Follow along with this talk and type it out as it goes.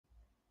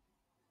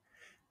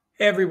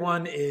Hey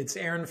everyone, it's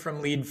Aaron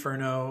from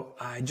Leadferno.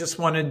 I just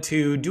wanted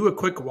to do a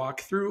quick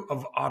walkthrough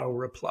of auto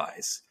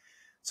replies.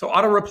 So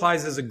auto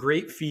replies is a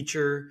great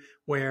feature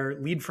where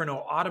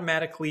Leadferno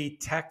automatically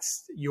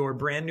texts your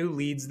brand new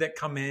leads that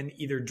come in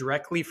either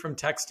directly from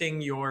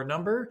texting your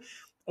number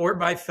or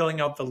by filling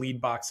out the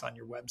lead box on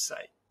your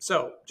website.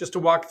 So just to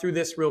walk through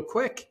this real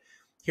quick,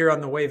 here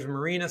on the Wave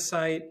Marina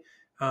site,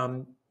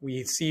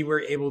 we see we're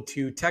able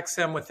to text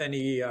them with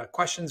any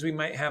questions we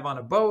might have on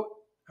a boat.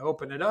 I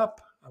open it up.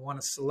 I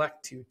want to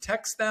select to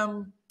text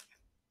them.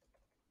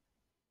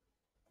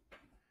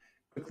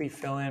 Quickly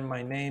fill in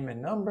my name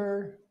and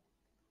number.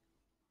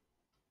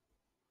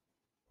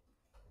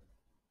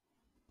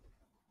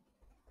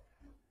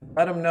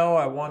 Let them know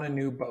I want a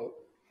new boat.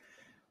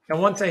 Now,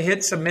 once I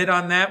hit submit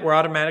on that, we're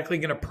automatically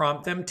going to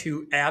prompt them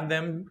to add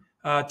them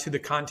to the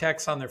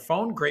contacts on their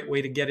phone. Great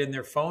way to get in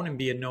their phone and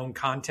be a known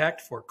contact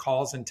for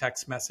calls and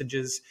text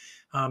messages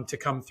to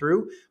come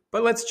through.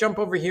 But let's jump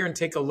over here and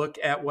take a look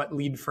at what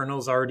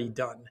Leadferno's already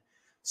done.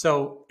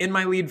 So in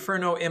my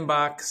Leadferno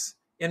inbox,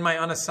 in my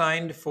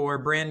unassigned for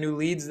brand new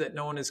leads that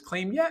no one has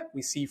claimed yet,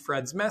 we see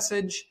Fred's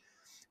message.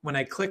 When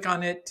I click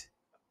on it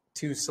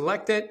to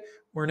select it,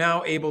 we're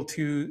now able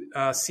to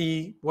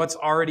see what's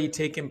already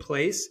taken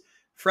place.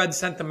 Fred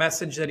sent the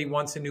message that he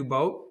wants a new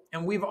boat,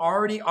 and we've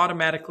already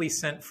automatically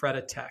sent Fred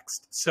a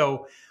text.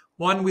 So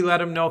one, we let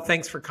him know,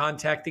 thanks for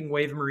contacting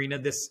Wave Marina.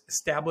 This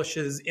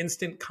establishes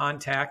instant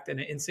contact and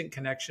an instant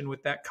connection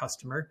with that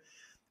customer.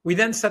 We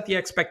then set the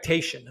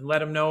expectation and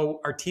let him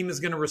know our team is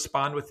going to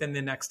respond within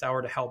the next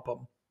hour to help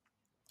them.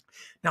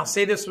 Now,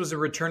 say this was a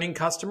returning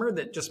customer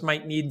that just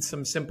might need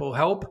some simple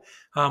help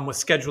with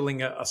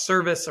scheduling a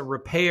service, a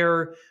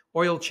repair,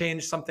 oil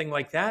change, something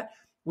like that.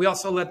 We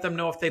also let them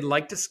know if they'd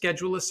like to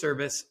schedule a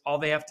service, all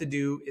they have to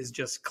do is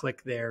just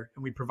click there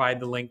and we provide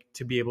the link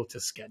to be able to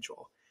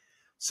schedule.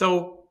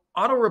 So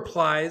auto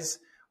replies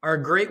are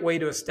a great way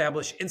to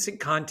establish instant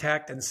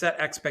contact and set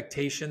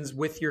expectations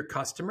with your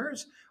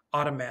customers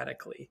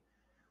automatically.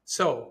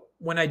 So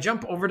when I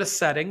jump over to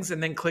settings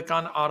and then click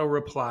on auto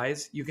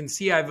replies, you can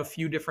see I have a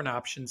few different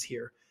options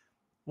here.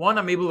 One,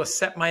 I'm able to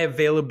set my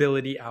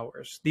availability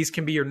hours. These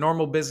can be your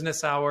normal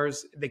business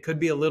hours. They could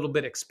be a little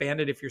bit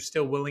expanded if you're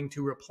still willing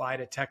to reply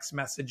to text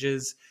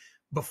messages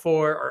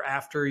before or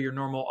after your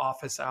normal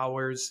office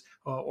hours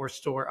or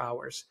store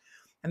hours.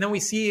 And then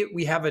we see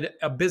we have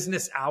a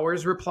business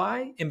hours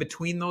reply in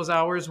between those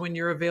hours when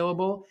you're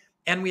available,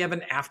 and we have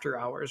an after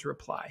hours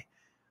reply.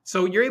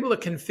 So you're able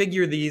to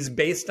configure these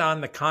based on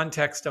the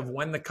context of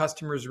when the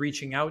customer is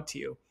reaching out to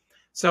you.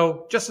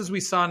 So just as we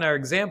saw in our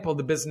example,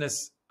 the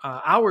business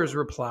hours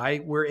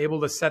reply, we're able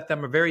to set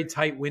them a very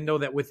tight window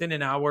that within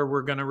an hour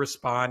we're going to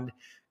respond.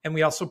 And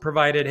we also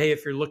provided, hey,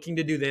 if you're looking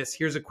to do this,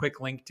 here's a quick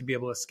link to be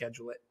able to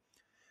schedule it.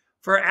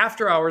 For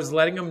after hours,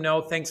 letting them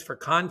know, thanks for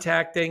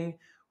contacting.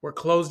 We're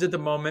closed at the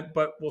moment,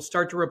 but we'll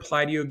start to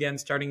reply to you again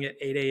starting at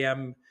 8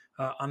 a.m.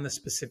 On the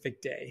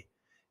specific day.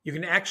 You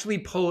can actually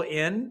pull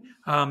in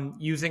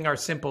using our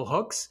simple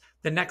hooks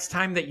the next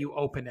time that you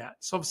open it.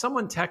 So if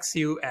someone texts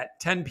you at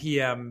 10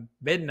 p.m.,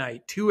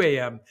 midnight, 2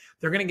 a.m.,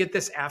 they're going to get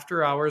this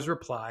after hours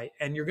reply,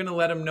 and you're going to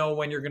let them know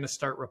when you're going to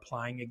start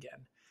replying again.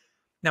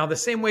 Now, the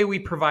same way we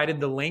provided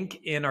the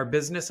link in our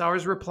business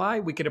hours reply,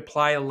 we could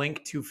apply a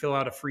link to fill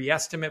out a free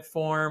estimate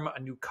form,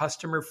 a new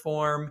customer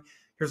form.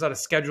 Here's how to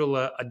schedule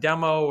a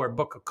demo or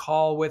book a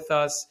call with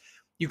us.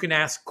 You can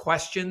ask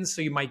questions,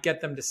 so you might get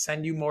them to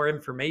send you more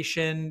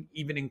information,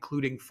 even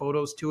including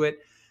photos to it.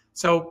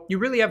 So you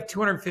really have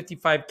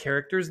 255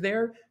 characters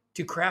there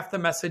to craft the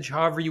message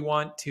however you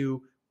want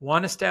to,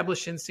 one,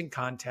 establish instant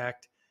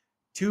contact,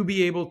 two,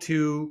 be able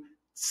to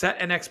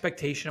set an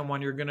expectation on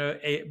when you're going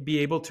to be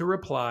able to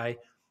reply,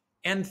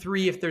 and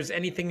three, if there's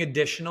anything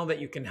additional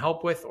that you can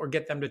help with or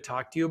get them to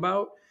talk to you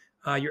about,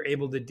 you're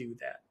able to do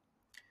that.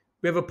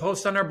 We have a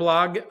post on our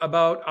blog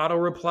about auto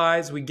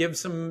replies. We give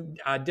some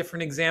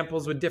different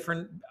examples with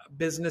different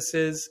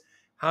businesses,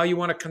 how you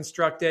want to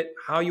construct it,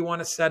 how you want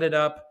to set it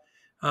up,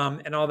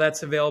 and all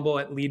that's available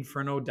at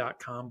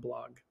leadferno.com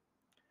blog.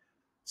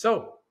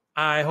 So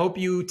I hope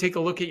you take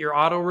a look at your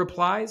auto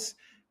replies.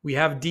 We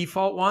have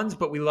default ones,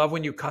 but we love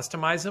when you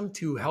customize them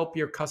to help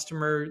your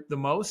customer the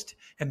most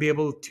and be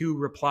able to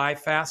reply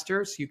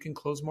faster so you can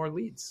close more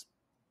leads.